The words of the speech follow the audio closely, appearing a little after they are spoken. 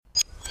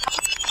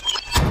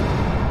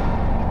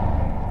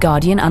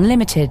Guardian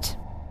Unlimited.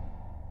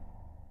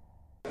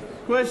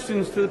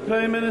 Questions to the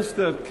Prime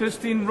Minister.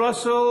 Christine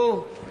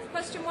Russell.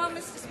 Question 1,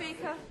 Mr.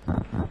 Speaker.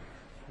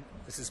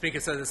 Mr. Speaker,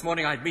 so this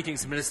morning I had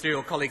meetings with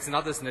ministerial colleagues and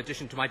others in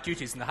addition to my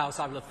duties in the House.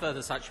 I will have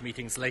further such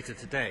meetings later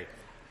today.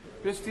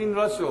 Christine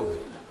Russell.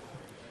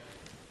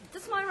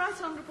 Does my right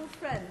honourable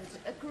friend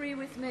agree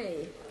with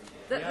me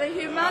that the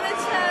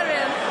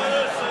humanitarian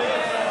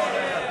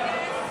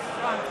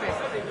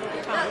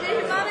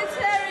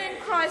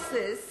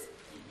crisis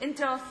in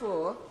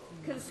Darfur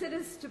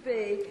continues to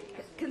be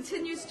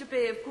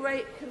of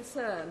great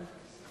concern?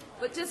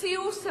 But does he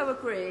also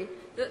agree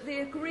that the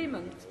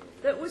agreement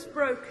that was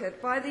brokered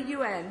by the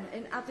UN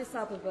in Addis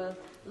Ababa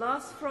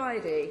last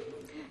Friday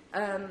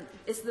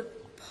is the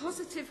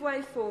positive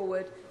way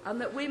forward,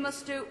 and that we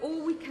must do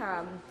all we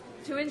can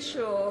to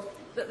ensure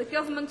that the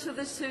government of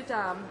the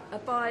Sudan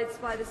abides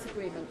by this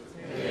agreement?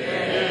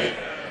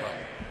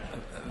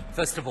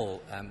 First of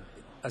all,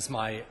 as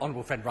my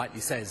honourable friend rightly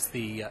says,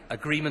 the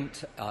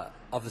agreement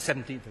of the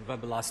 17th of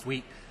November last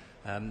week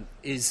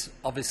is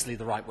obviously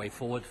the right way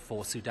forward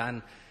for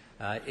Sudan.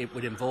 It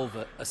would involve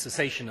a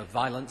cessation of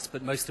violence,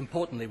 but most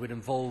importantly would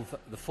involve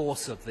the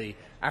force of the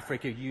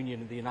African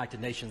Union and the United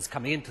Nations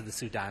coming into the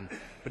Sudan.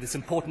 But it's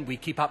important we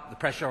keep up the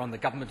pressure on the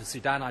government of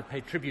Sudan. I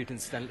pay tribute,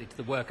 incidentally, to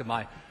the work of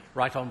my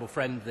right honourable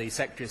friend, the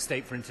Secretary of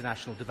State for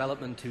International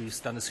Development, who's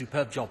done a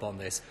superb job on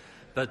this.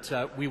 But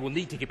we will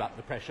need to keep up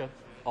the pressure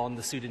on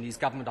the Sudanese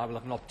government. I will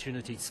have an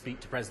opportunity to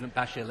speak to President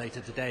Bashir later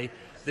today.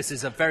 This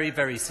is a very,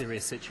 very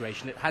serious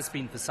situation. It has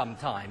been for some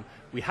time.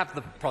 We have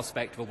the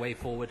prospect of a way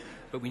forward,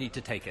 but we need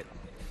to take it.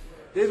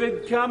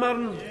 David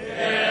Cameron.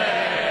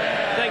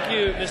 Thank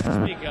you,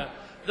 Mr. Speaker.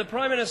 The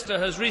Prime Minister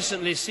has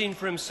recently seen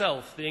for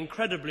himself the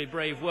incredibly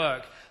brave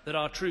work that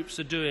our troops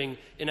are doing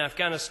in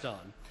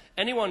Afghanistan.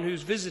 Anyone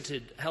who's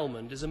visited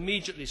Helmand is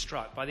immediately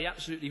struck by the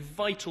absolutely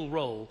vital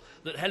role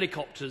that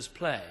helicopters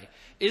play.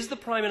 Is the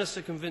Prime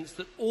Minister convinced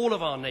that all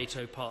of our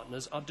NATO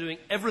partners are doing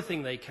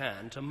everything they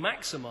can to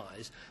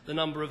maximise the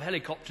number of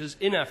helicopters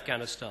in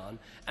Afghanistan,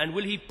 and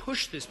will he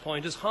push this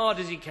point as hard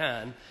as he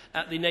can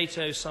at the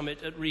NATO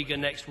summit at Riga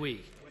next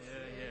week?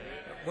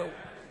 Well,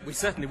 we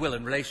certainly will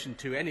in relation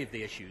to any of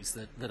the issues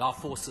that our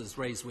forces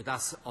raise with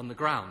us on the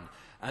ground.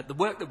 The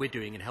work that we're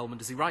doing in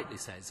Helmand, as he rightly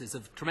says, is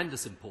of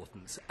tremendous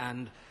importance.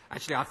 And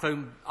actually, I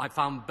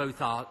found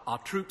both our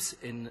troops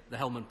in the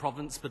Helmand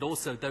province, but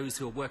also those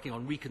who are working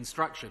on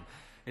reconstruction,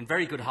 in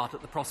very good heart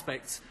at the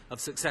prospects of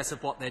success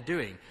of what they're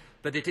doing.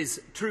 But it is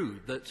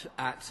true that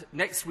at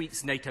next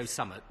week's NATO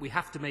summit, we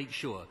have to make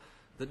sure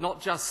that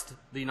not just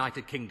the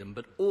United Kingdom,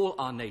 but all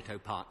our NATO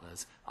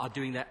partners are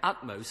doing their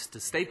utmost to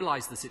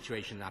stabilise the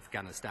situation in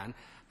Afghanistan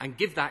and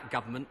give that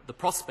government the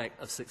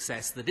prospect of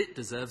success that it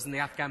deserves and the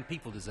Afghan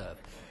people deserve.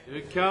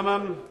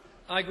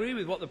 I agree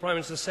with what the Prime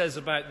Minister says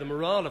about the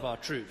morale of our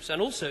troops,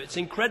 and also it's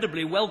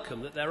incredibly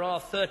welcome that there are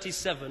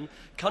 37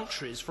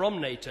 countries from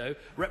NATO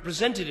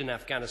represented in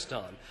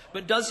Afghanistan.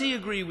 But does he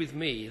agree with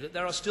me that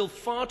there are still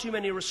far too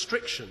many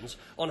restrictions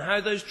on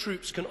how those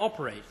troops can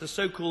operate, the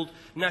so-called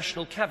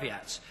national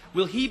caveats?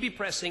 Will he be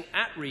pressing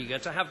at Riga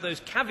to have those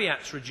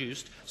caveats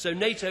reduced so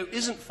NATO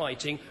isn't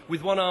fighting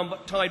with one arm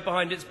tied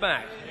behind its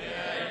back?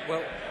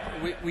 Well,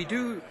 we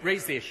do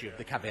raise the issue of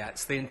the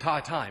caveats the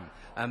entire time.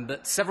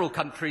 But several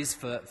countries,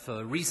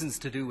 for reasons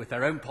to do with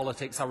their own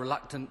politics, are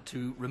reluctant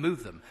to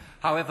remove them.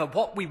 However,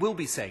 what we will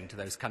be saying to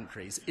those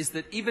countries is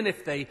that even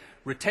if they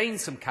retain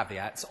some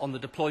caveats on the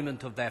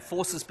deployment of their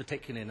forces,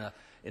 particularly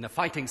in a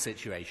fighting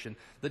situation,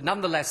 that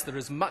nonetheless there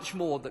is much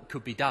more that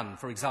could be done,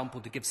 for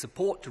example, to give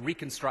support to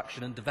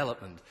reconstruction and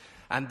development.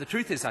 And the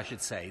truth is, I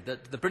should say,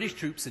 that the British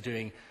troops are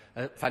doing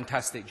a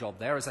fantastic job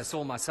there. As I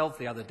saw myself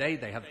the other day,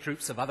 they have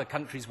troops of other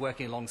countries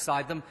working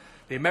alongside them.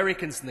 The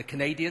Americans and the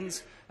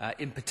Canadians,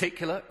 in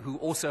particular, who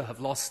also have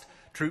lost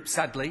troops,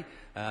 sadly,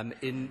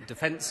 in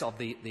defence of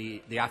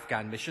the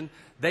Afghan mission,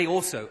 they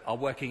also are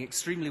working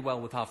extremely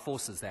well with our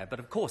forces there. But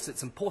of course,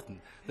 it's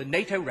important that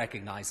NATO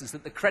recognises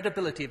that the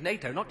credibility of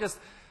NATO, not just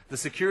the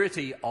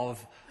security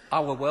of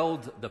our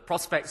world, the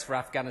prospects for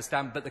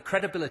Afghanistan, but the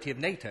credibility of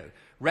NATO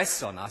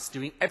rests on us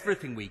doing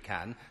everything we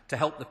can to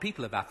help the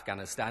people of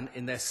Afghanistan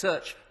in their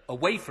search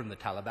away from the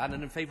Taliban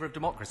and in favour of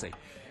democracy.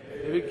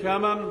 David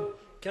Cameron.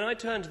 Can I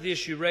turn to the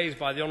issue raised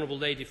by the Honourable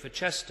Lady for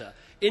Chester?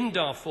 In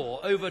Darfur,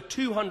 over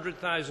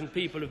 200,000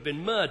 people have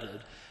been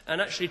murdered,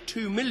 and actually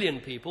 2 million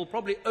people,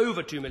 probably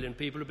over 2 million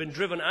people, have been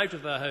driven out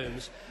of their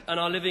homes and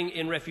are living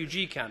in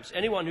refugee camps.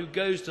 Anyone who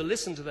goes to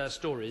listen to their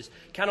stories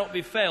cannot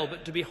be failed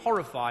but to be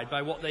horrified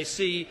by what they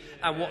see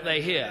and what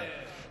they hear.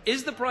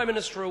 Is the Prime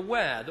Minister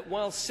aware that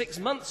while 6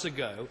 months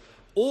ago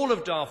all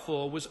of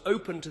Darfur was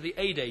open to the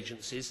aid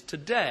agencies,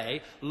 today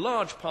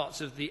large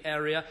parts of the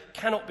area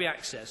cannot be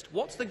accessed?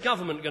 What's the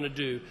government going to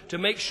do to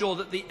make sure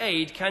that the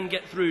aid can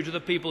get through to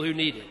the people who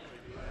need it?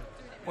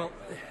 Well,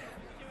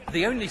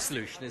 the only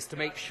solution is to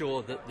make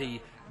sure that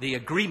the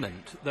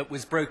agreement that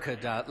was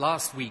brokered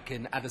last week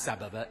in Addis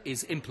Ababa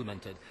is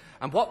implemented.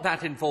 And what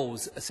that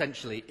involves,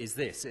 essentially, is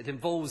this. It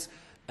involves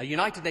a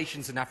United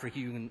Nations and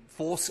African Union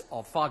force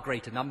of far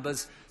greater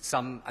numbers,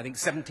 some, I think,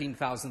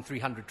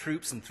 17,300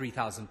 troops and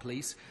 3,000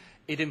 police.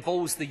 It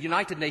involves the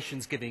United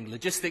Nations giving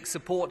logistics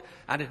support,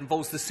 and it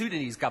involves the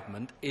Sudanese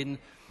government in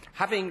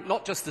having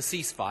not just a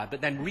ceasefire,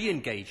 but then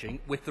re-engaging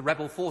with the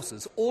rebel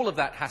forces. All of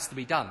that has to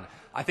be done.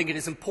 I think it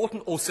is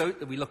important also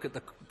that we look at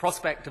the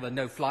prospect of a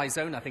no-fly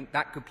zone. I think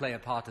that could play a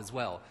part as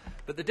well.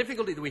 But the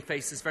difficulty that we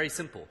face is very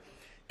simple.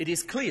 It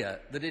is clear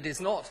that it is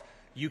not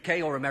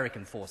UK or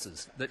American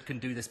forces that can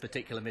do this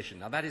particular mission.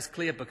 Now, that is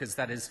clear because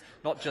that is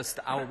not just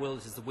our will,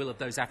 it is the will of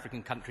those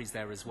African countries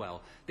there as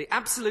well. The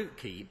absolute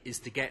key is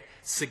to get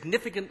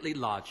significantly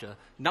larger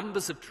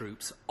numbers of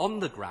troops on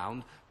the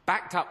ground,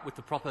 backed up with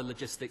the proper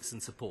logistics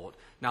and support.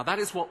 Now, that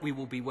is what we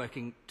will be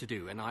working to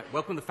do, and I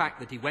welcome the fact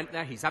that he went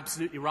there. He's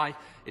absolutely right.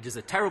 It is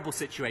a terrible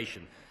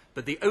situation.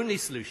 But the only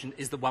solution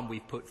is the one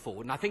we've put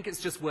forward. And I think it's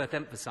just worth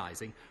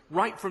emphasising,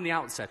 right from the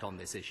outset on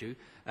this issue,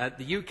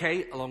 the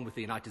UK, along with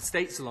the United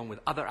States, along with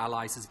other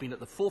allies, has been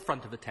at the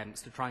forefront of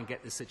attempts to try and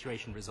get this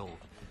situation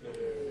resolved.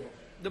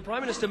 The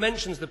Prime Minister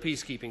mentions the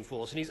peacekeeping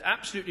force, and he's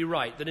absolutely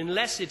right that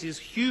unless it is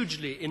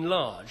hugely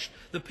enlarged,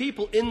 the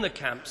people in the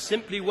camps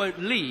simply won't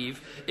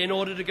leave in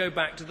order to go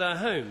back to their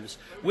homes.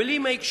 Will he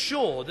make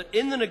sure that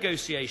in the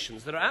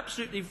negotiations that are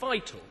absolutely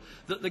vital,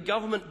 that the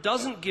government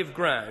doesn't give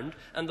ground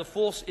and the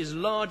force is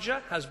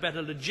larger, has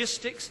better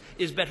logistics,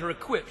 is better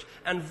equipped,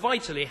 and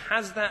vitally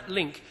has that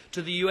link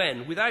to the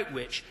UN, without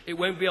which it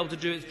won't be able to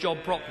do its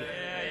job properly?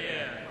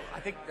 I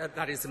think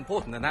that is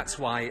important, and that's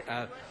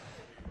why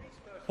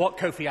what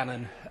Kofi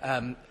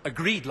Annan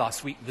agreed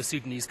last week with the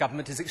Sudanese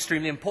government is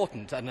extremely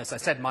important. And as I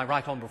said, my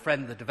right honourable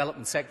friend, the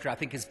Development Secretary, I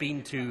think has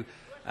been to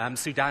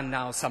Sudan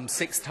now some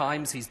 6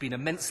 times. He's been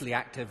immensely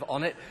active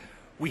on it.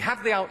 We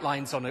have the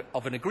outlines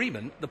of an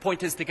agreement. The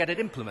point is to get it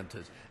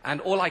implemented. And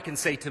all I can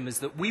say to him is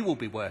that we will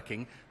be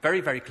working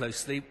very, very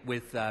closely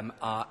with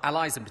our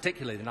allies, and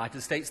particularly the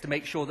United States, to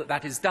make sure that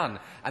that is done.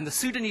 And the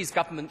Sudanese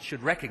government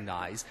should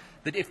recognise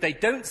that if they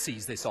don't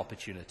seize this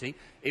opportunity,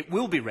 it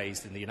will be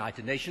raised in the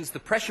United Nations. The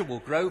pressure will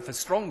grow for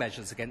strong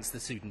measures against the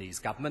Sudanese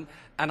government.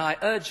 And I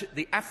urge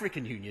the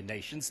African Union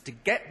nations to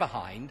get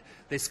behind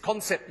this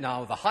concept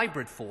now of a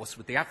hybrid force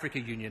with the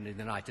African Union and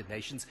the United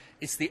Nations.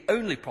 It's the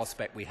only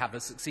prospect we have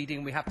of succeeding,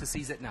 and we have to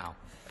seize it now.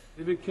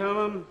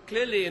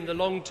 Clearly, in the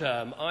long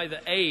term, either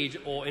aid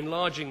or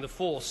enlarging the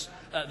force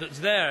that's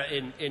there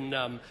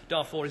in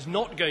Darfur is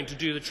not going to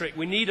do the trick.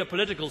 We need a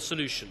political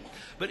solution.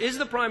 But is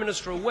the Prime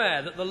Minister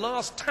aware that the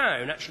last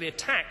town actually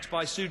attacked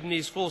by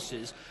Sudanese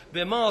forces,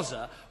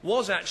 Bamaza,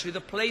 was actually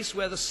the place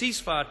where the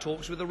ceasefire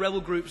talks with the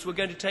rebel groups were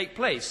going to take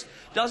place?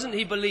 Doesn't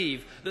he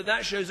believe that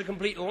that shows a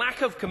complete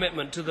lack of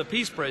commitment to the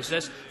peace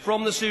process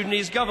from the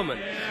Sudanese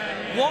government?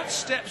 What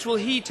steps will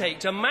he take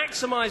to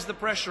maximise the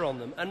pressure on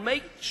them and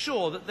make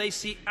sure that they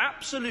see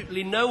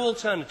absolutely no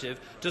alternative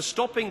to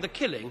stopping the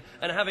killing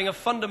and having a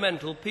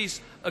fundamental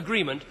peace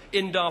agreement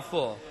in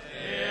Darfur?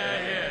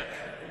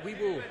 We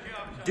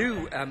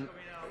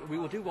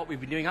will do what we've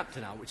been doing up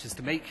to now, which is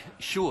to make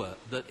sure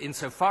that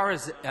insofar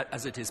as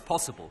it is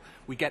possible,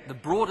 we get the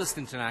broadest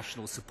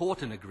international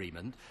support and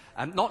agreement,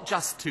 not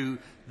just to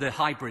the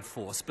hybrid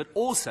force, but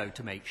also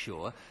to make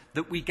sure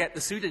that we get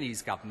the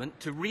Sudanese government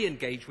to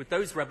re-engage with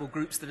those rebel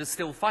groups that are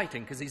still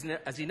fighting, because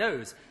as he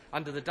knows,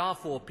 under the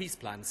Darfur peace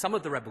plan, some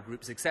of the rebel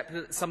groups accepted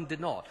it, some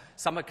did not.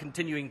 Some are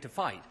continuing to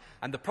fight.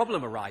 And the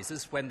problem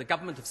arises when the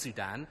government of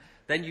Sudan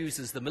then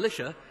uses the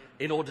militia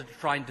in order to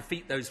try and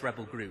defeat those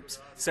rebel groups.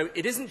 So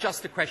it isn't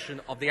just a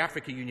question of the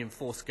African Union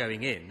force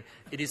going in,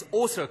 it is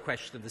also a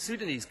question of the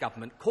Sudanese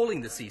government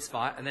calling the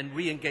ceasefire and then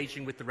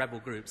re-engaging with the rebel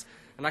groups.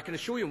 And I can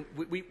assure you,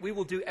 we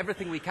will do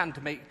everything we can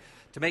to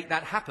make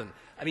that happen.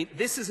 I mean,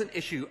 this is an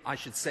issue, I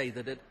should say,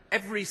 that at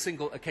every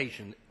single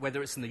occasion,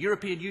 whether it's in the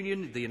European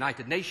Union, the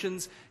United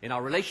Nations, in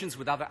our relations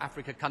with other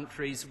African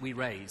countries, we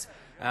raise.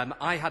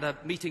 I had a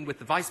meeting with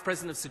the Vice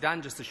President of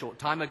Sudan just a short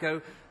time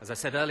ago. As I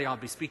said earlier, I'll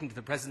be speaking to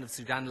the President of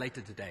Sudan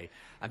later today.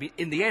 I mean,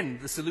 in the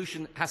end, the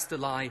solution has to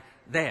lie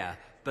there.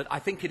 But I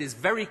think it is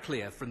very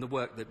clear from the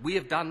work that we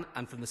have done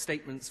and from the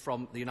statements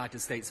from the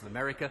United States of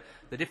America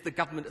that if the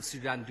government of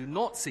Sudan do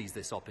not seize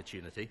this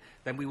opportunity,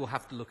 then we will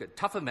have to look at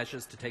tougher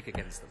measures to take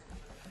against them.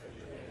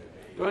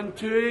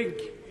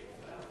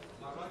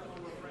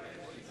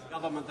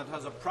 Government that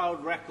has a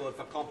proud record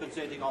for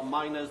compensating our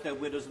miners, their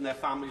widows and their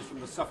families from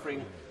the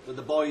suffering that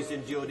the boys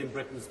endured in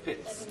Britain's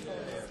pits.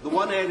 The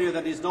one area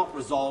that is not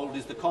resolved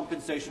is the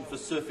compensation for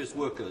surface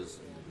workers.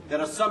 There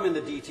are some in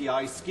the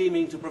DTI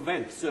scheming to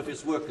prevent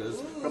surface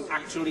workers from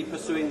actually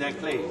pursuing their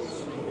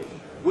claims.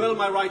 Will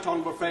my right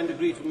honourable friend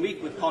agree to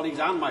meet with colleagues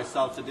and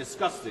myself to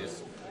discuss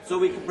this, so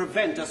we can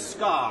prevent a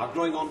scar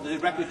growing on the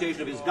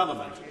reputation of his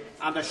government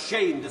and a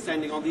shame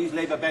descending on these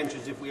Labour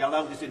benches if we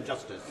allow this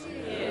injustice?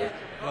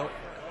 Well,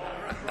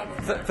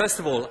 first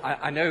of all,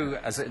 I know,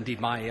 as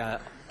indeed my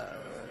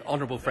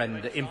honourable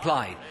friend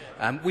implied,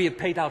 we have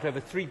paid out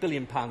over £3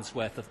 billion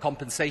worth of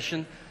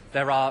compensation.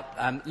 There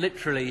are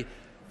literally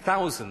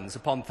thousands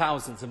upon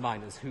thousands of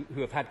miners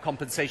who have had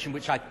compensation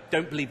which I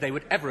don't believe they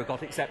would ever have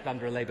got except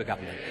under a Labour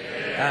government.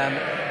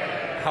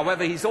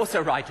 However, he's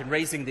also right in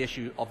raising the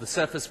issue of the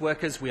surface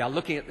workers. We are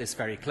looking at this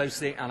very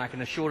closely, and I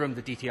can assure him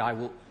the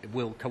DTI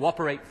will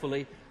cooperate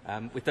fully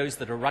with those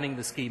that are running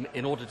the scheme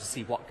in order to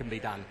see what can be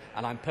done,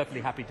 and I'm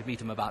perfectly happy to meet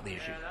him about the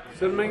issue.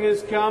 Sir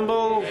Mingus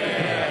Campbell.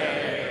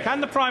 Can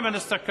the Prime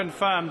Minister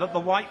confirm that the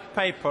White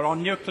Paper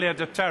on nuclear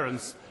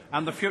deterrence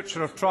and the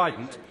future of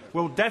Trident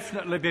will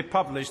definitely be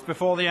published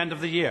before the end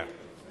of the year?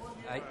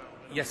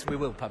 Yes, we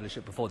will publish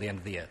it before the end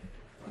of the year.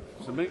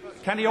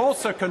 Can he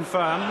also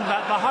confirm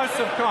that the House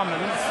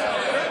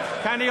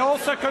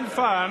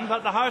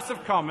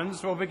of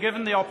Commons will be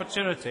given the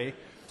opportunity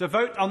to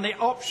vote on the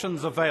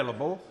options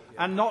available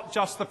and not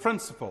just the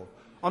principle?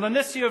 On an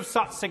issue of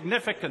such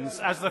significance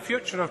as the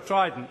future of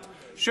Trident,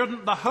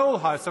 shouldn't the whole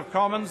House of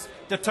Commons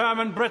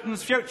determine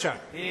Britain's future?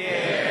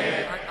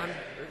 I'm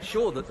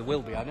sure that there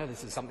will be. I know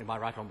this is something my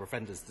right honourable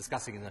friend is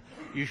discussing in the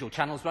usual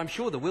channels, but I'm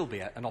sure there will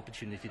be an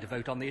opportunity to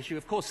vote on the issue.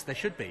 Of course, there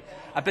should be.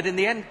 But in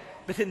the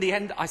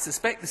end, I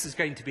suspect this is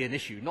going to be an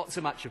issue, not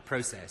so much of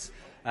process,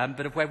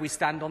 but of where we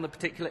stand on the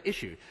particular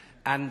issue.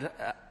 And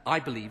I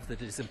believe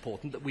that it is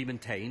important that we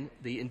maintain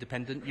the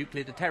independent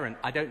nuclear deterrent.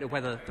 I don't know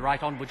whether the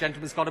right honourable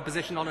gentleman's got a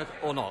position on it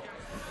or not.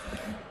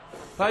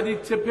 Paddy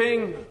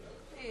Tipping.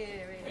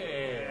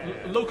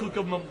 Local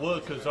government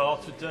workers are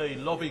today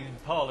lobbying in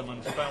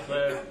Parliament about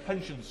their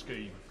pension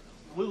scheme.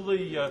 Will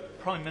the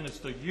Prime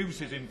Minister use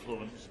his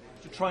influence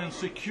to try and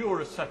secure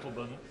a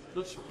settlement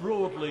that's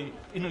broadly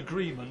in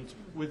agreement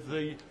with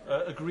the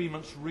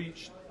agreements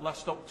reached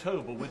last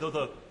October with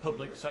other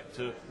public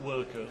sector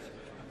workers?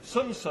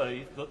 Some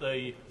say that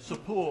they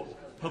support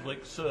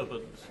public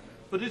servants,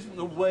 but isn't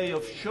the way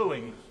of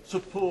showing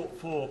support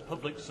for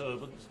public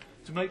servants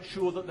to make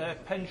sure that their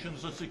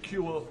pensions are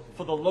secure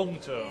for the long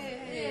term?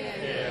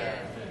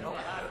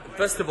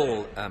 First of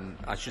all,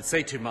 I should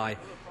say to my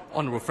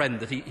honourable friend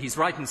that he's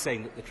right in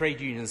saying that the trade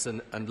unions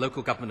and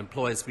local government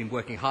employers have been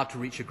working hard to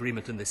reach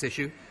agreement on this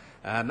issue,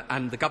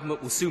 and the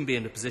government will soon be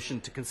in a position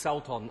to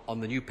consult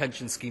on the new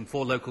pension scheme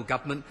for local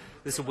government.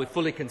 This will be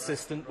fully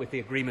consistent with the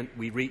agreement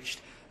we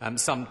reached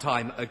some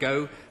time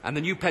ago, and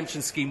the new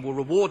pension scheme will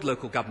reward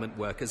local government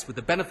workers with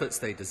the benefits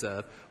they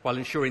deserve while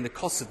ensuring the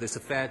costs of this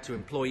are fair to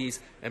employees,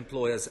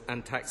 employers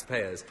and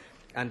taxpayers.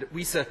 And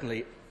we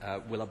certainly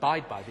will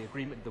abide by the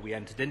agreement that we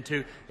entered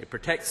into. It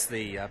protects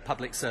the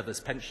public service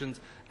pensions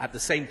at the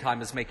same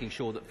time as making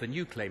sure that for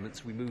new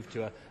claimants we move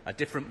to a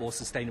different, more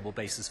sustainable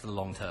basis for the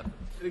long term.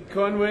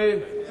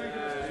 Conway.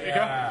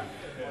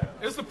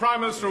 Is the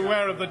Prime Minister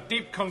aware of the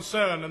deep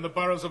concern in the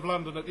boroughs of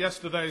London at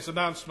yesterday's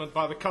announcement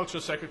by the Culture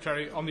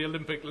Secretary on the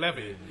Olympic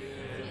levy?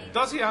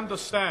 Does he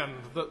understand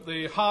that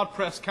the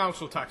hard-pressed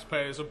council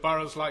taxpayers of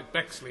boroughs like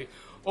Bexley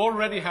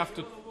already have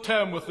to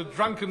term with the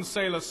drunken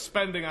sailor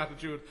spending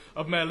attitude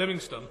of Mayor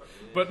Livingston,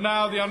 but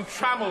now the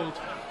untrammelled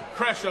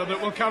pressure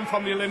that will come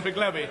from the Olympic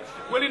levy?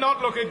 Will he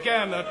not look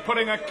again at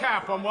putting a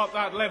cap on what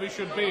that levy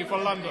should be for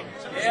London?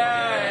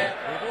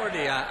 We've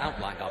already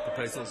outlined our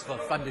proposals for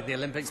funding the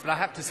Olympics, but I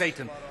have to say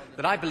to him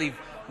that I believe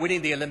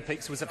winning the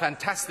Olympics was a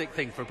fantastic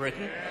thing for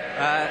Britain,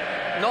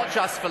 not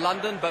just for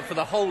London, but for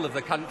the whole of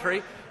the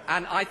country,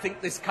 and I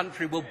think this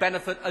country will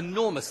benefit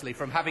enormously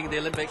from having the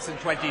Olympics in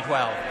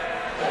 2012.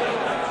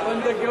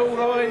 Linda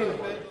Gilroy.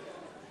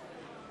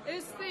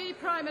 Is the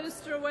Prime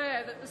Minister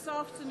aware that this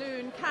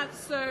afternoon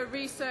Cancer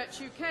Research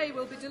UK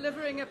will be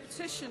delivering a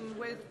petition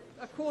with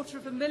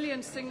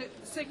 250,000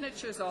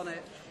 signatures on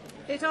it?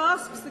 It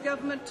asks the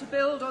Government to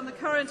build on the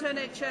current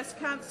NHS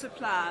cancer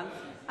plan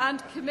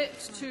and commit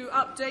to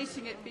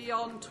updating it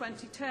beyond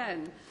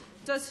 2010.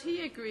 Does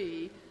he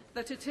agree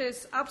that it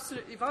is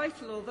absolutely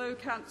vital, although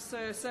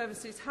cancer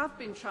services have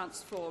been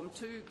transformed,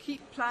 to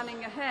keep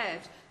planning ahead,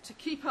 to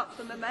keep up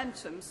the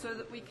momentum so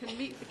that we can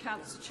meet the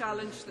cancer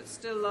challenge that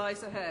still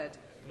lies ahead?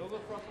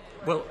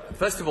 Well,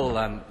 first of all,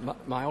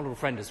 my honourable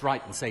friend is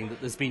right in saying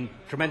that there's been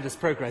tremendous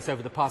progress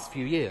over the past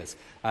few years.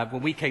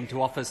 When we came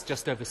to office,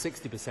 just over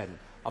 60%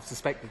 of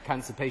suspected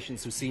cancer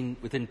patients were seen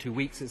within 2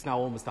 weeks. It's now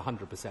almost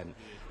 100%.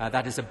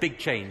 That is a big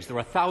change. There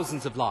are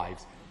thousands of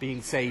lives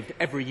being saved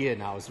every year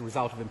now as a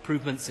result of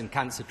improvements in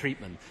cancer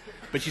treatment.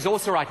 But she's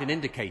also right in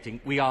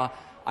indicating we are,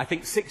 I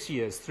think, 6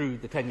 years through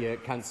the 10-year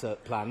cancer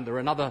plan. There are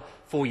another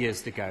 4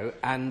 years to go,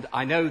 and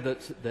I know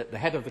that the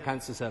head of the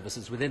cancer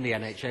services within the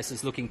NHS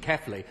is looking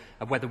carefully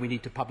at whether we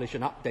need to publish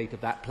an update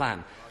of that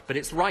plan. But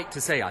it's right to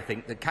say, I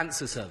think, that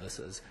cancer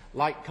services,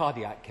 like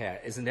cardiac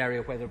care, is an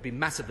area where there have been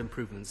massive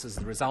improvements as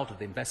a result of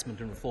the investment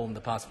and reform in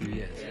the past few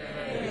years.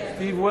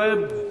 Steve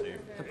Webb.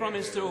 The Prime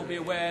Minister will be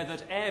aware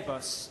that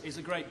Airbus is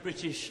a great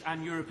British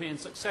and European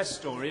success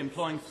story,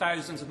 employing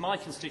thousands of my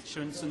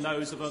constituents and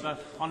those of other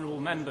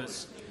honourable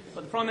members.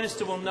 But the Prime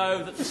Minister will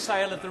know that the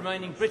sale of the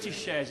remaining British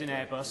shares in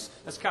Airbus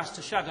has cast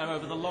a shadow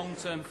over the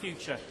long-term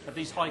future of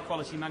these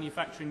high-quality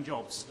manufacturing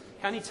jobs.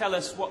 Can he tell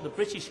us what the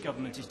British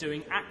government is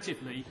doing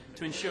actively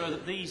to ensure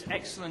that these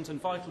excellent and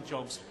vital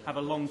jobs have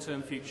a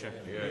long-term future?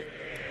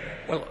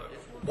 Well,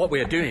 what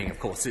we are doing, of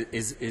course,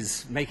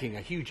 is making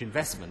a huge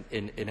investment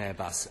in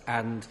Airbus,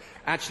 and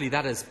actually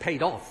that has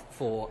paid off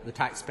for the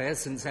taxpayers,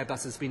 since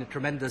Airbus has been a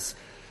tremendous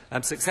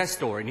success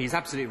story. And he's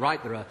absolutely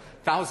right. There are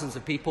thousands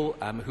of people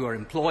who are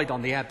employed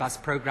on the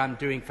Airbus programme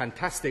doing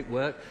fantastic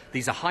work.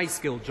 These are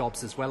high-skilled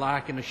jobs as well. I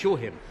can assure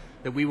him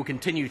that we will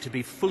continue to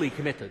be fully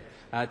committed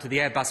to the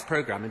Airbus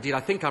programme. Indeed,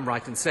 I think I'm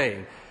right in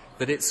saying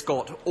that it's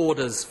got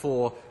orders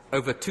for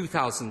over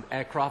 2,000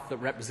 aircraft that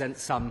represent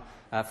some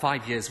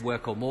 5 years'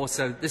 work or more.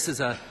 So this is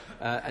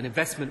an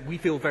investment we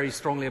feel very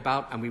strongly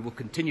about, and we will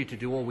continue to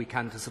do all we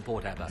can to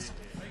support Airbus.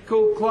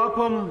 Michael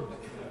Clapham.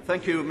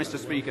 Thank you, Mr.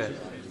 Speaker.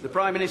 The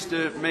Prime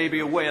Minister may be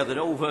aware that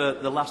over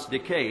the last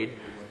decade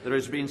there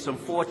has been some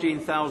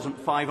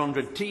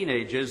 14,500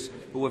 teenagers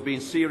who have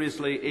been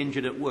seriously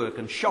injured at work,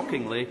 and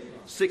shockingly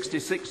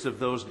 66 of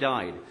those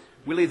died.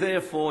 Will he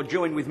therefore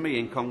join with me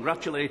in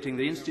congratulating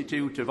the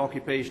Institute of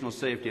Occupational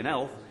Safety and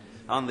Health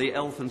and the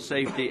Health and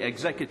Safety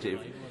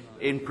Executive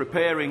in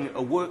preparing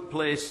a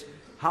workplace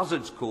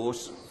hazards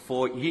course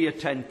for Year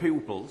 10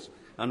 pupils?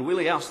 And will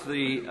he ask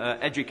the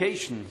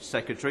Education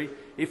Secretary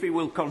if he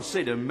will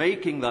consider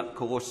making that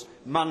course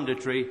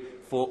mandatory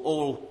for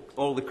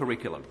all the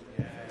curriculum?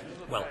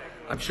 Well,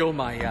 I'm sure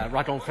my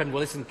right honourable friend will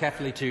listen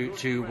carefully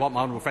to what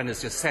my honourable friend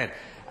has just said.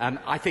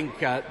 I think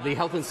the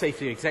Health and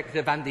Safety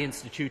Executive and the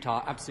Institute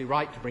are absolutely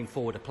right to bring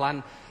forward a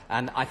plan,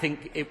 and I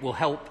think it will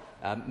help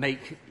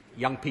make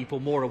young people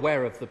more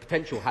aware of the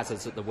potential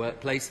hazards at the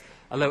workplace.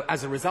 Although,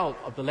 as a result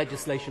of the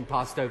legislation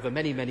passed over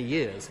many, many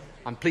years,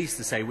 I'm pleased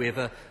to say we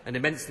have an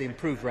immensely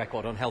improved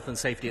record on health and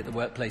safety at the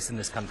workplace in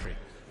this country.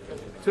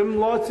 Tim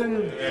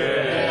Lawton.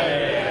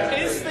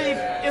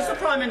 Is the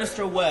Prime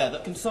Minister aware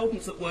that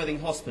consultants at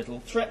Worthing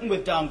Hospital, threatened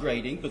with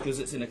downgrading because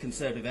it's in a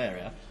Conservative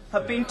area,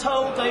 have been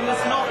told they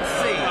must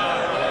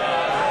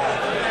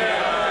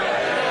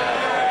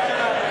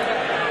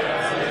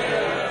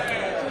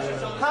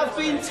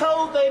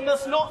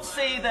not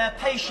see their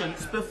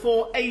patients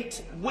before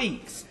 8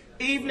 weeks,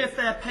 even if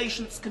their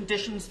patients'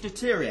 conditions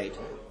deteriorate?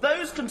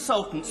 Those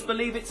consultants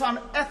believe it's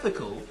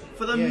unethical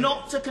for them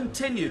not to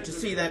continue to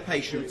see their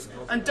patients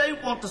and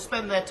don't want to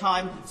spend their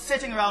time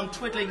sitting around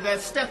twiddling their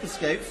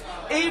stethoscopes,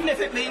 even if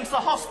it means the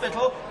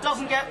hospital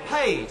doesn't get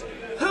paid.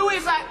 Who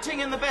is acting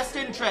in the best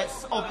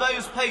interests of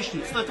those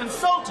patients, the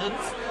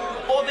consultants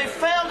or the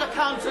failed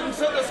accountants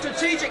at the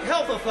Strategic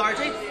Health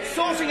Authority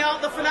sorting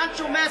out the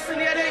financial mess in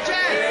the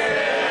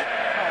NHS?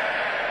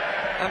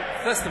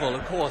 First of all,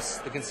 of course,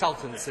 the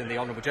consultants in the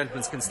honourable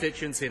gentleman's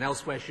constituency and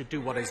elsewhere should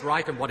do what is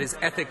right and what is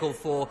ethical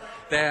for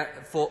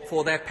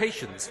their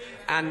patients.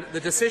 And the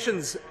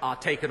decisions are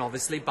taken,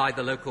 obviously, by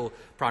the local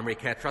primary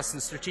care trust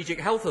and Strategic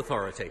Health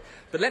Authority.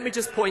 But let me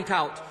just point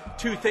out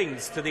two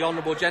things to the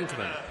honourable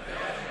gentleman.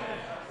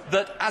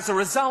 That as a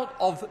result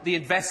of the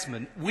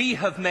investment we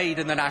have made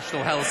in the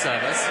National Health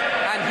Service,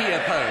 and he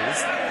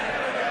opposed,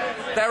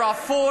 there are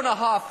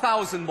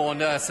 4,500 more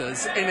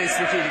nurses in his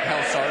Strategic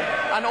Health Service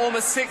and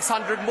almost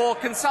 600 more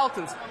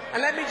consultants.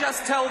 And let me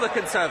just tell the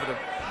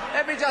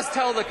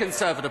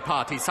Conservative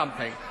Party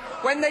something.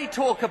 When they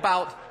talk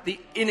about the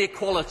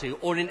inequality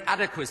or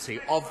inadequacy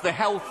of the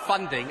health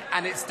funding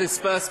and its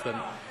disbursement,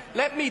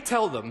 let me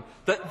tell them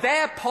that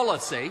their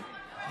policy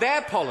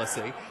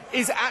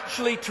is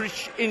actually to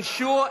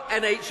ensure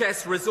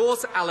NHS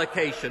resource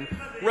allocation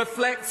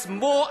reflects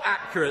more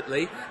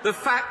accurately the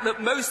fact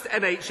that most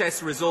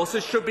NHS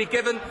resources should be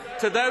given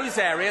to those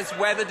areas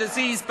where the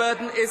disease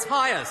burden is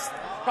highest.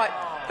 Right,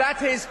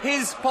 that is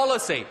his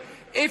policy.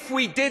 If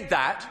we did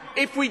that,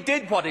 if we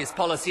did what his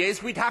policy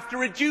is, we'd have to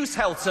reduce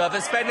health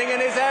service spending in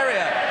his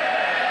area.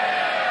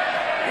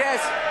 Yes,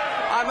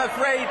 I'm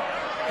afraid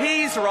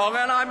he's wrong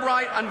and I'm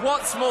right, and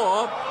what's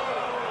more,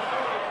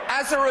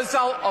 as a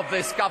result of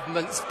this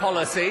government's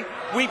policy,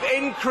 we've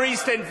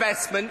increased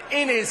investment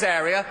in his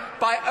area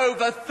by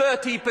over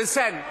 30%.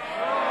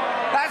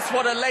 That's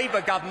what a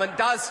Labour government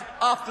does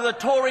after the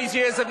Tories'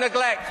 years of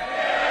neglect.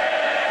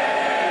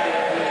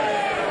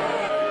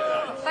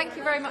 Thank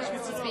you very much,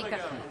 Mr. Speaker.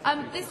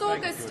 This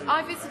August,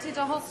 I visited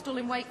a hostel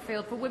in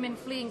Wakefield for women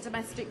fleeing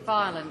domestic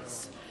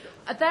violence.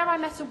 There I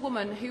met a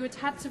woman who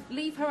had to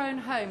leave her own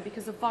home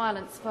because of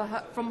violence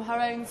from her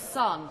own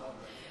son.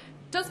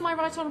 Does my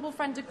right honourable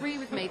friend agree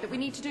with me that we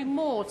need to do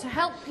more to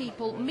help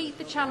people meet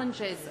the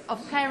challenges of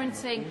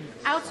parenting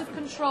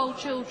out-of-control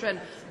children,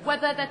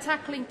 whether they're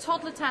tackling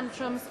toddler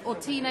tantrums or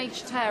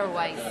teenage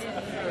tearaways?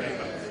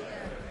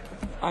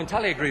 I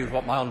entirely agree with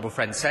what my honourable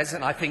friend says,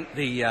 and I think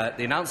the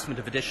announcement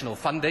of additional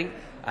funding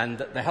and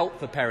the help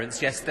for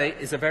parents yesterday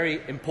is a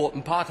very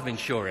important part of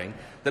ensuring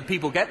that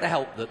people get the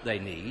help that they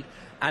need,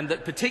 and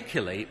that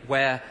particularly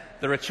where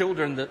there are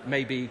children that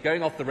may be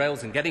going off the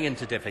rails and getting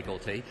into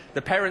difficulty,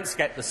 the parents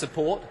get the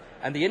support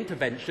and the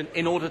intervention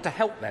in order to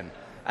help them.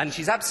 And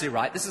she's absolutely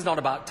right. This is not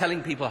about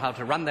telling people how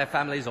to run their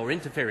families or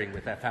interfering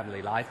with their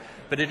family life,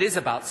 but it is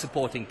about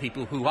supporting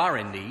people who are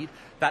in need.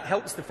 That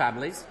helps the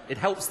families, it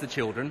helps the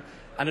children,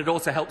 and it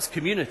also helps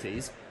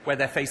communities where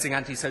they're facing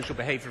antisocial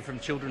behaviour from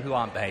children who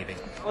aren't behaving.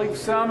 Like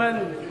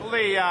Salmon.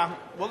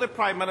 Will the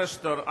Prime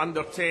Minister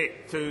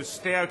undertake to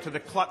stay out of the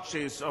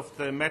clutches of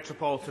the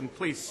Metropolitan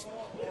Police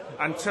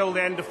until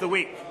the end of the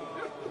week?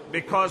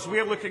 Because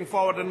we're looking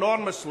forward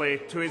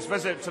enormously to his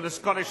visit to the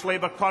Scottish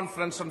Labour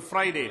Conference on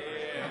Friday.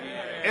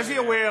 Is he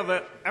aware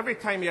that every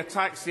time he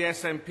attacks the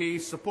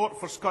SNP, support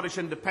for Scottish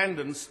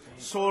independence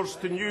soars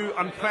to new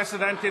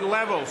unprecedented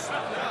levels?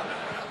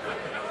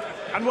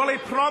 And will he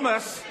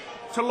promise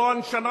to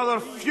launch another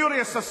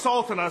furious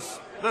assault on us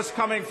this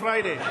coming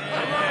Friday?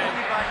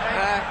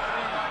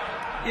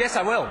 Yes,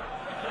 I will.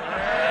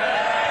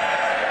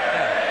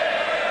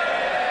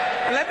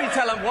 And let me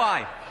tell him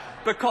why.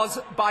 Because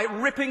by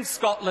ripping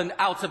Scotland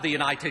out of the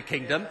United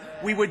Kingdom,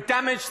 we would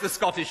damage the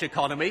Scottish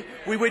economy,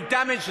 we would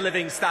damage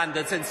living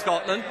standards in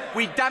Scotland,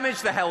 we'd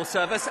damage the health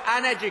service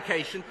and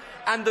education,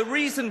 and the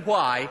reason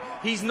why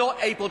he's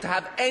not able to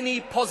have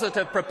any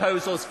positive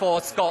proposals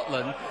for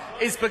Scotland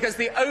is because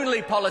the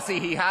only policy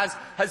he has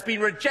been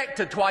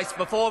rejected twice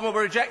before and will be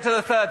rejected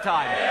a third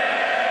time.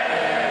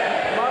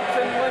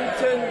 Martin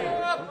Linton.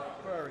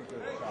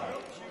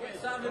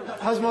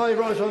 Has my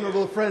right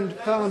honourable friend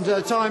found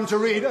time to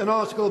read an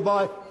article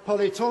by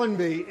Polly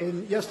Toynbee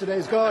in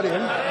yesterday's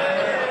Guardian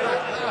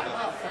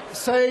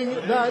saying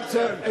that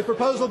a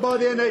proposal by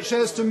the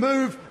NHS to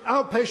move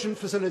outpatient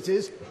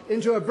facilities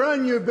into a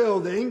brand new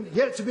building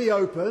yet to be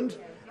opened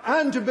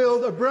and to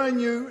build a brand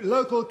new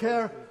local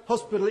care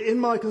hospital in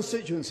my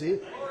constituency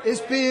is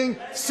being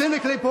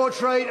cynically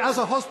portrayed as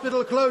a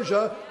hospital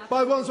closure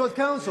by Wandsworth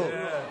Council.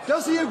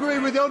 Does he agree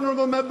with the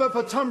honourable member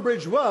for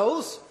Tunbridge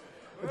Wells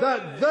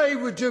that they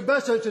would do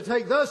better to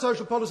take their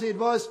social policy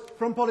advice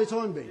from Polly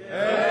Toynbee?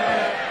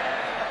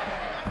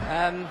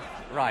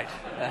 Right.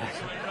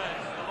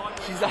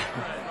 She's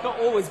not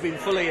always been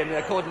fully in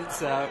accordance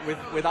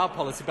with our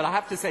policy, but I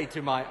have to say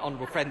to my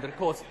honourable friend that, of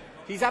course,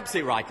 he's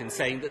absolutely right in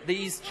saying that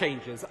these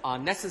changes are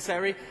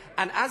necessary.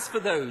 And as for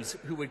those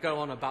who would go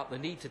on about the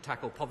need to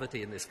tackle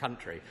poverty in this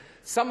country,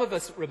 some of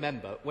us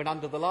remember when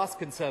under the last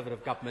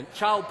Conservative government,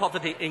 child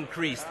poverty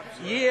increased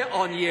year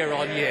on year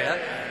on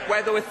year,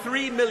 where there were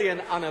 3 million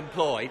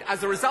unemployed.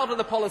 As a result of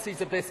the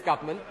policies of this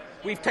government,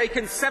 we've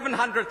taken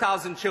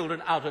 700,000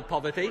 children out of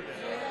poverty.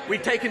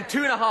 We've taken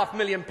 2.5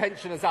 million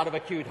pensioners out of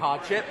acute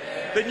hardship.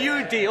 The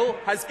New Deal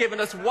has given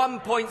us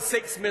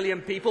 1.6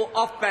 million people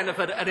off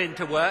benefit and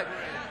into work.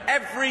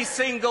 Every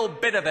single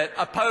bit of it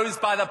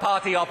opposed by the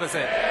party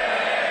opposite.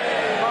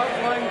 Mark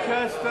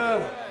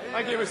Lancaster.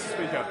 Thank you, Mr.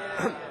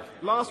 Speaker.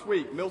 Last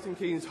week, Milton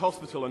Keynes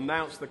Hospital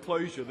announced the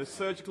closure of the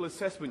surgical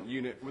assessment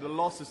unit with a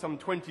loss of some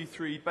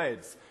 23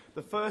 beds,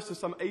 the first of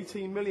some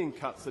 18 million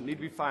cuts that need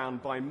to be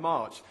found by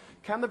March.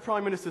 Can the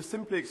Prime Minister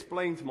simply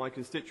explain to my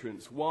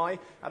constituents why,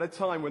 at a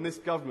time when this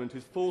government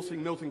is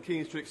forcing Milton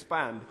Keynes to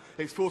expand,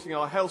 it's forcing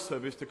our health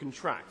service to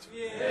contract?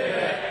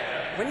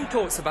 When he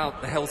talks about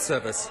the health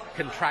service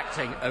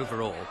contracting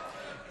overall,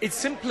 it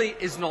simply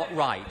is not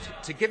right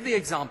to give the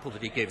example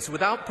that he gives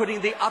without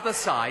putting the other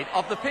side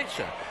of the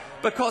picture.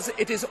 Because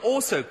it is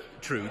also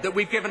true that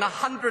we've given a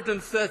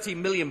 £130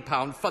 million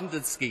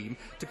funded scheme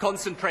to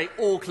concentrate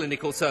all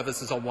clinical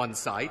services on one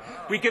site.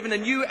 We've given a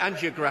new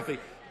angiographic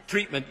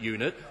treatment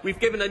unit. We've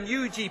given a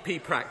new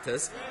GP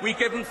practice. We've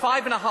given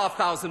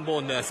 5,500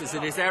 more nurses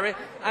in this area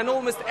and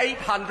almost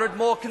 800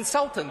 more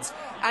consultants.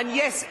 And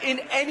yes,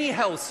 in any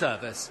health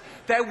service,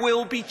 there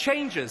will be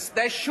changes.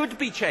 There should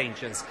be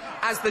changes,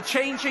 as the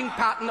changing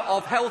pattern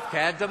of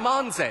healthcare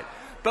demands it.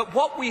 But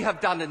what we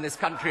have done in this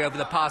country over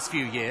the past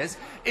few years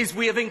is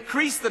we have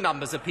increased the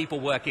numbers of people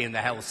working in the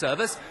health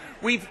service.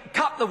 We've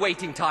cut the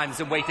waiting times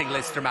and waiting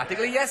lists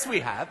dramatically. Yes, we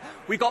have.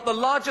 We've got the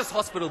largest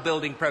hospital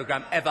building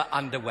programme ever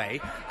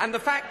underway. And the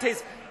fact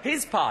is,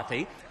 his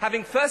party,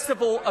 having first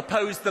of all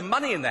opposed the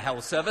money in the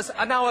health service,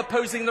 are now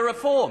opposing the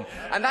reform.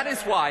 And that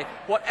is why,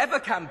 whatever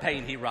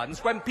campaign he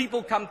runs, when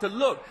people come to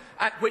look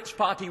at which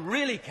party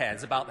really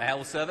cares about the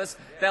health service,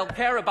 they'll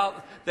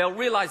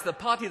realise the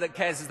party that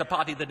cares is the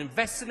party that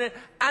invests in it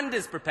and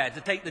is prepared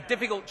to take the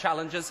difficult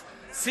challenges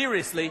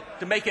seriously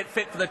to make it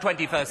fit for the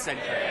 21st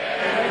century.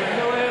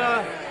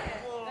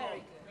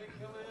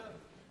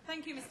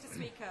 Thank you, Mr.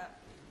 Speaker.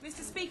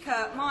 Mr.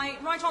 Speaker, my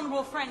right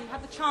honourable friend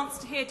had the chance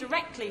to hear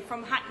directly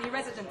from Hackney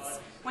residents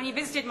when he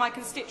visited my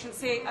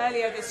constituency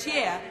earlier this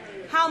year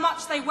how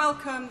much they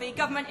welcome the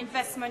government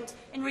investment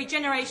in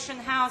regeneration,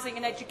 housing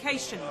and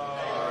education.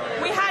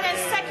 We had a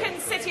second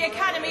City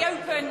Academy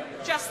open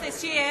just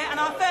this year, and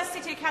our first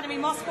City Academy,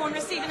 Mossbourne,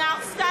 received an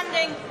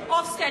outstanding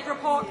Ofsted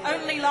report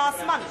only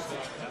last month.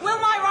 Will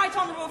my right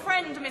honourable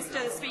friend,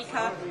 Mr.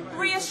 Speaker,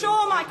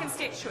 reassure my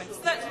constituents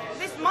that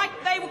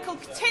they will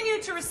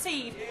continue to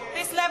receive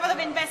this level of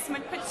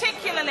investment,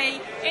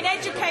 particularly in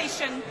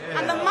education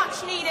and the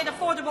much-needed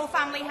affordable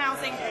family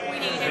housing we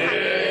need in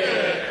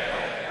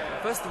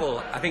Hackney? First of all,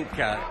 I think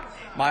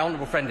my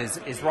honourable friend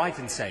is right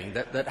in saying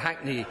that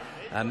Hackney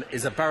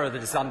is a borough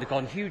that has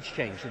undergone huge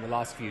change in the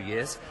last few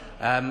years.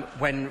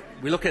 When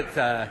we look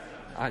at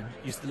I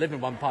used to live in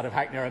one part of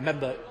Hackney. I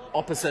remember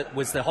opposite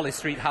was the Holly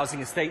Street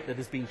housing estate that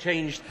has been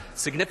changed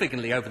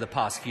significantly over the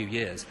past few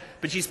years.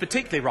 But she's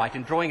particularly right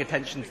in drawing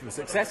attention to the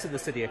success of the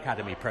City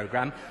Academy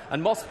programme,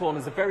 and Mossbourne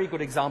is a very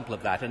good example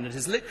of that, and it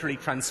is literally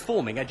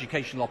transforming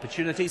educational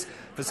opportunities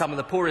for some of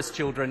the poorest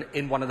children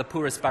in one of the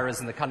poorest boroughs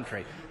in the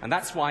country. And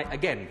that's why,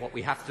 again, what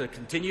we have to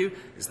continue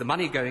is the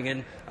money going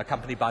in,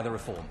 accompanied by the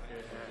reform.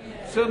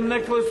 Sir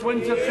Nicholas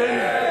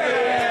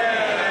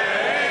Winterson.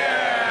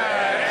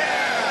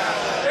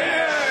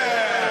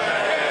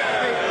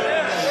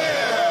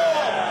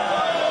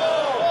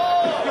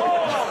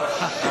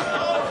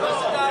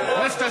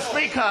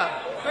 Speaker,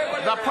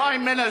 the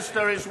Prime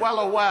Minister is well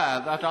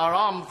aware that our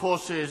armed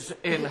forces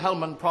in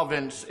Helmand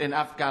Province in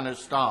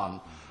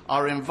Afghanistan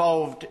are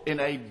involved in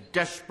a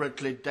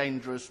desperately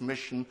dangerous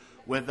mission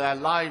with their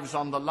lives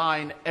on the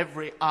line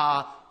every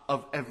hour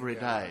of every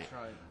day.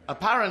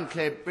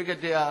 Apparently,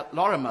 Brigadier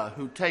Lorimer,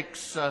 who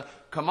takes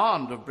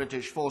command of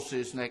British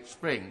forces next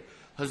spring,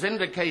 has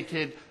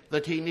indicated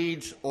that he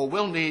needs or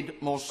will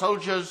need more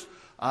soldiers,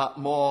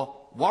 more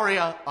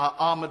warrior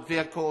armoured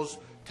vehicles,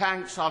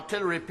 tanks,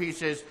 artillery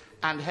pieces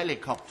and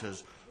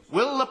helicopters.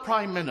 Will the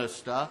Prime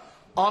Minister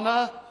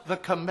honour the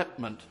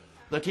commitment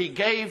that he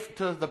gave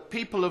to the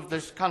people of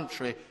this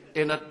country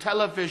in a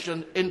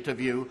television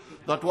interview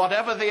that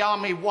whatever the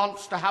army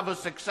wants to have a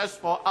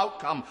successful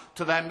outcome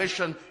to their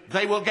mission,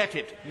 they will get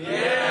it?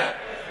 Yeah.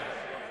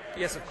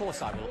 Yes, of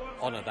course I will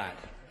honour that.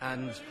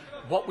 And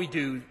what we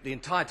do the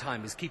entire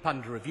time is keep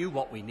under review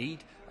what we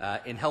need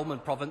in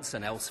Helmand Province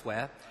and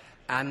elsewhere.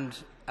 And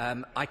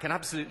I can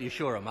absolutely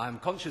assure him I am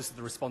conscious of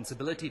the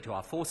responsibility to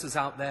our forces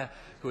out there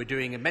who are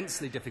doing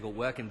immensely difficult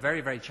work in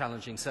very, very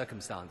challenging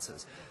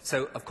circumstances.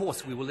 So, of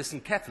course, we will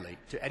listen carefully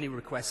to any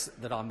requests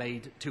that are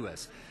made to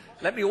us.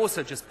 Let me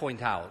also just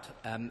point out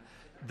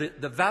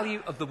the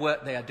value of the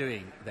work they are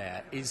doing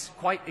there is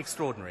quite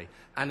extraordinary.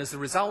 And as a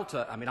result,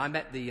 I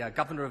met the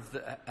governor of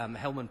the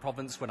Helmand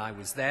Province when I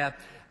was there,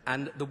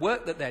 and the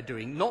work that they're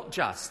doing, not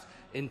just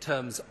in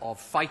terms of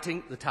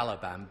fighting the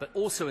Taliban, but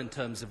also in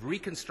terms of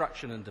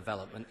reconstruction and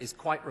development, is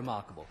quite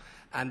remarkable.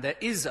 And there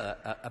is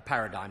a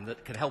paradigm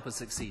that can help us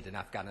succeed in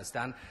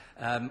Afghanistan,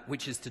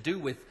 which is to do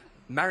with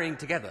marrying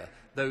together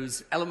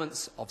those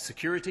elements of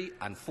security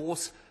and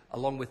force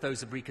along with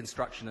those of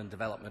reconstruction and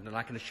development. And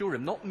I can assure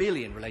him, not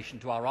merely in relation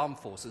to our armed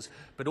forces,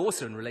 but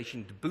also in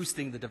relation to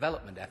boosting the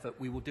development effort,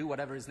 we will do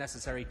whatever is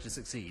necessary to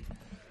succeed.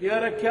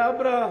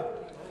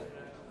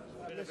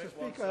 Mr.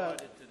 Speaker,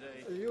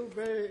 you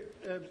may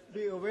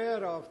be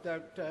aware of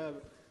that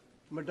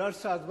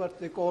madrasas, what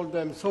they call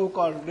them,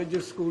 so-called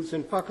religious schools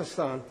in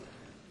Pakistan,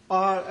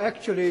 are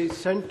actually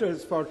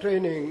centers for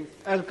training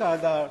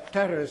Al-Qaeda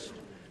terrorists.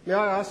 May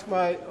I ask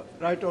my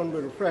right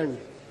honourable friend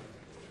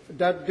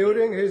that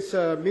during his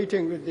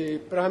meeting with the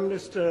Prime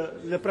Minister,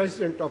 the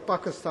President of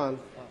Pakistan,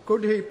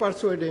 could he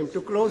persuade him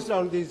to close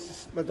down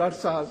these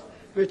madrasas,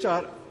 which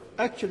are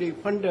actually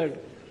funded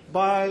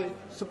by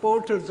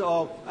supporters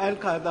of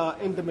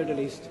Al-Qaeda in the Middle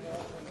East?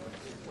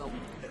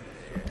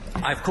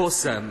 I, of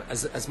course,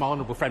 as my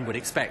honourable friend would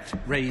expect,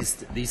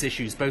 raised these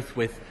issues both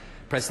with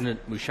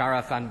President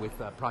Musharraf and with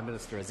Prime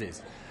Minister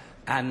Aziz.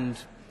 And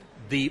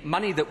the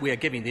money that we are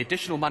giving, the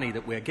additional money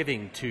that we are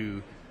giving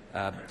to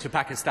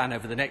Pakistan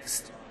over the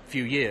next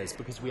few years,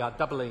 because we are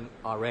doubling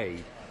our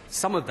aid,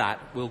 some of that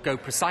will go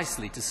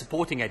precisely to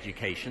supporting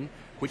education,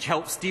 which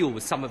helps deal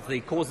with some of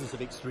the causes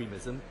of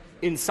extremism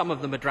in some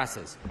of the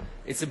madrasas.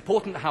 It's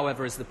important,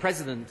 however, as the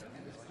President,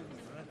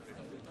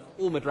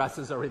 all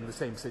madrasas are in the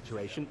same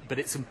situation, but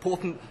it's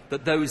important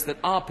that those that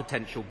are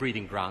potential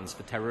breeding grounds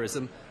for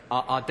terrorism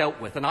are dealt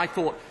with. And I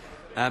thought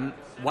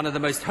one of the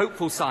most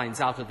hopeful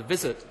signs out of the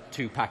visit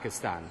to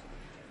Pakistan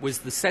was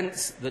the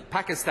sense that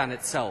Pakistan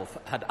itself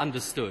had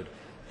understood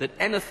that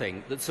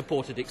anything that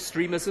supported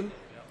extremism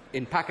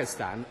in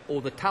Pakistan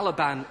or the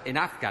Taliban in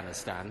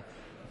Afghanistan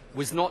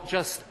was not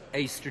just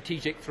a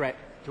strategic threat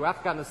to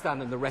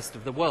Afghanistan and the rest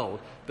of the world,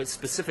 but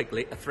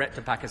specifically a threat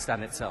to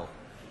Pakistan itself.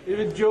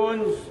 David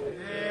Jones.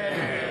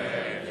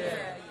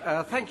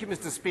 Thank you,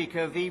 Mr.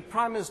 Speaker. The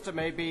Prime Minister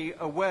may be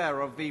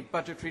aware of the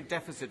budgetary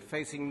deficit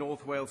facing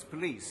North Wales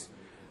Police,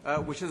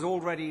 which has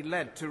already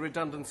led to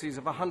redundancies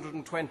of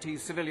 120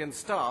 civilian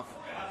staff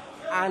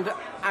and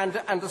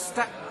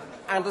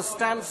a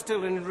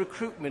standstill in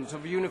recruitment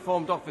of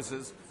uniformed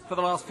officers for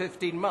the last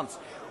 15 months.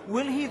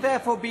 Will he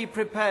therefore be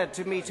prepared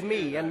to meet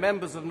me and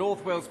members of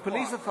North Wales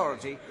Police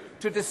Authority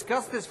to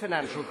discuss this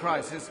financial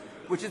crisis,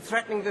 which is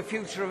threatening the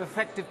future of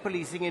effective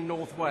policing in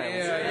North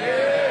Wales?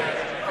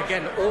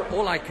 Again,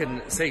 all I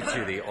can say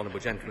to the honourable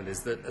gentleman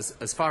is that,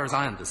 as far as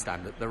I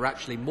understand it, there are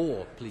actually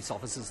more police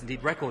officers,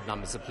 indeed record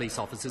numbers of police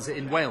officers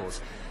in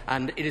Wales.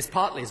 And it is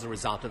partly as a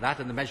result of that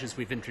and the measures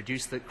we've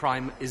introduced that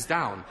crime is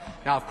down.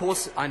 Now, of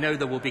course, I know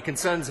there will be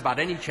concerns about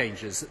any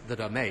changes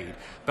that are made,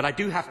 but I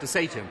do have to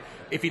say to him,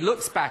 if he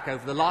looks back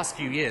over the last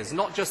few years,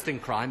 not just in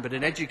crime, but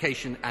in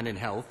education and in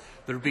health,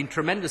 there have been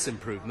tremendous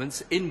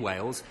improvements in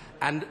Wales,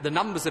 and the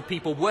numbers of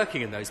people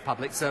working in those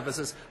public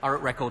services are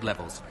at record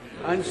levels.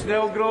 And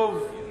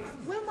Snellgrove.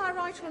 Will my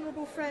right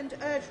honourable friend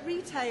urge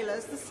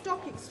retailers, the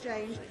stock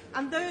exchange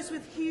and those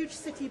with huge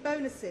city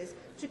bonuses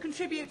to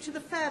contribute to the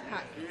Fair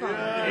Pack Fund?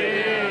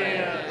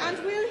 And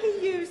will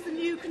he use the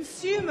new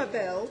consumer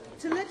bill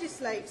to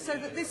legislate so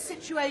that this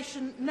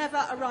situation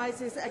never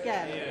arises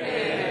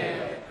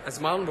again? As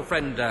my honourable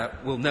friend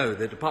will know,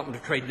 the Department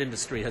of Trade and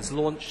Industry has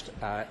launched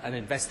an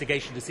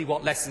investigation to see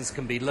what lessons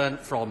can be learnt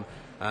from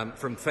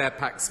Fair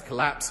Pack's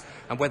collapse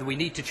and whether we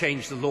need to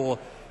change the law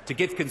to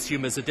give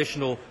consumers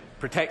additional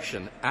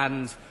protection.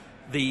 And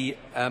The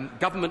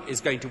government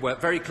is going to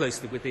work very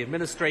closely with the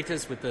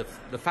administrators, with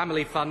the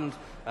family fund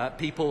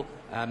people,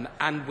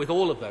 and with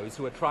all of those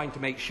who are trying to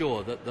make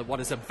sure that what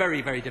is a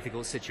very, very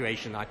difficult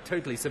situation, I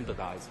totally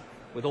sympathise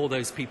with all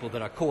those people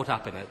that are caught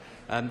up in it,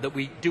 that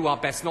we do our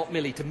best not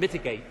merely to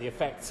mitigate the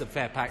effects of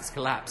Fairfax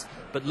collapse,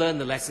 but learn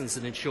the lessons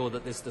and ensure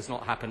that this does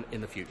not happen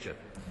in the future.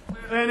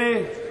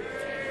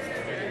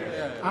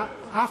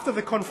 After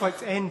the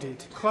conflict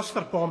ended,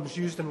 cluster bombs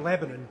used in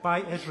Lebanon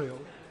by Israel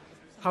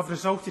have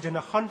resulted in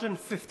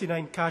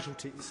 159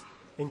 casualties,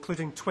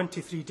 including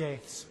 23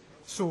 deaths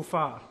so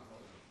far.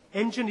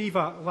 In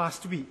Geneva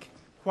last week,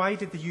 why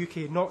did the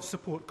UK not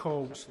support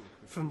calls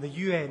from the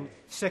UN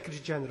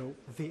Secretary-General,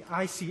 the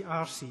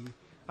ICRC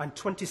and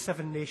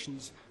 27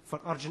 nations for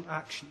urgent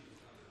action?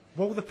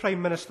 Will the Prime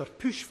Minister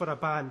push for a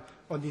ban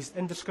on these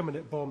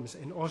indiscriminate bombs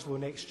in Oslo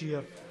next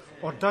year,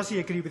 or does he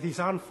agree with his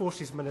Armed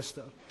Forces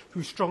Minister,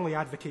 who strongly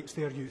advocates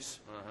their use?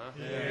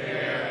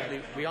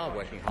 We are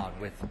working hard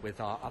with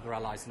our other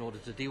allies in order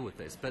to deal with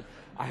this, but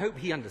I hope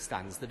he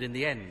understands that in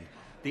the end,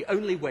 the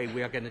only way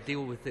we are going to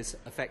deal with this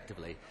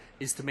effectively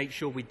is to make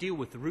sure we deal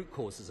with the root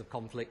causes of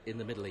conflict in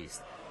the Middle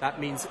East.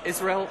 That means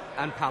Israel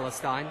and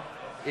Palestine,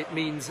 it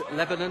means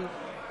Lebanon,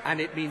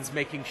 and it means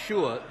making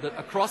sure that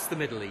across the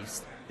Middle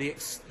East,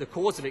 the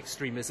cause of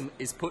extremism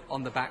is put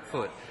on the back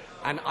foot.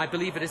 And I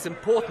believe it is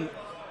important,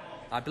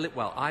 I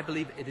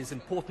believe it is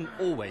important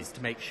always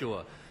to make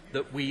sure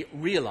that we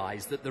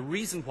realise that the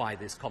reason why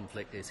this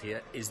conflict is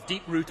here is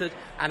deep-rooted,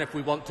 and if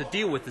we want to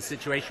deal with the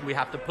situation, we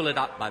have to pull it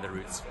up by the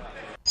roots.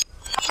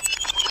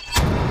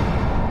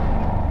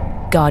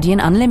 Guardian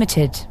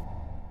Unlimited.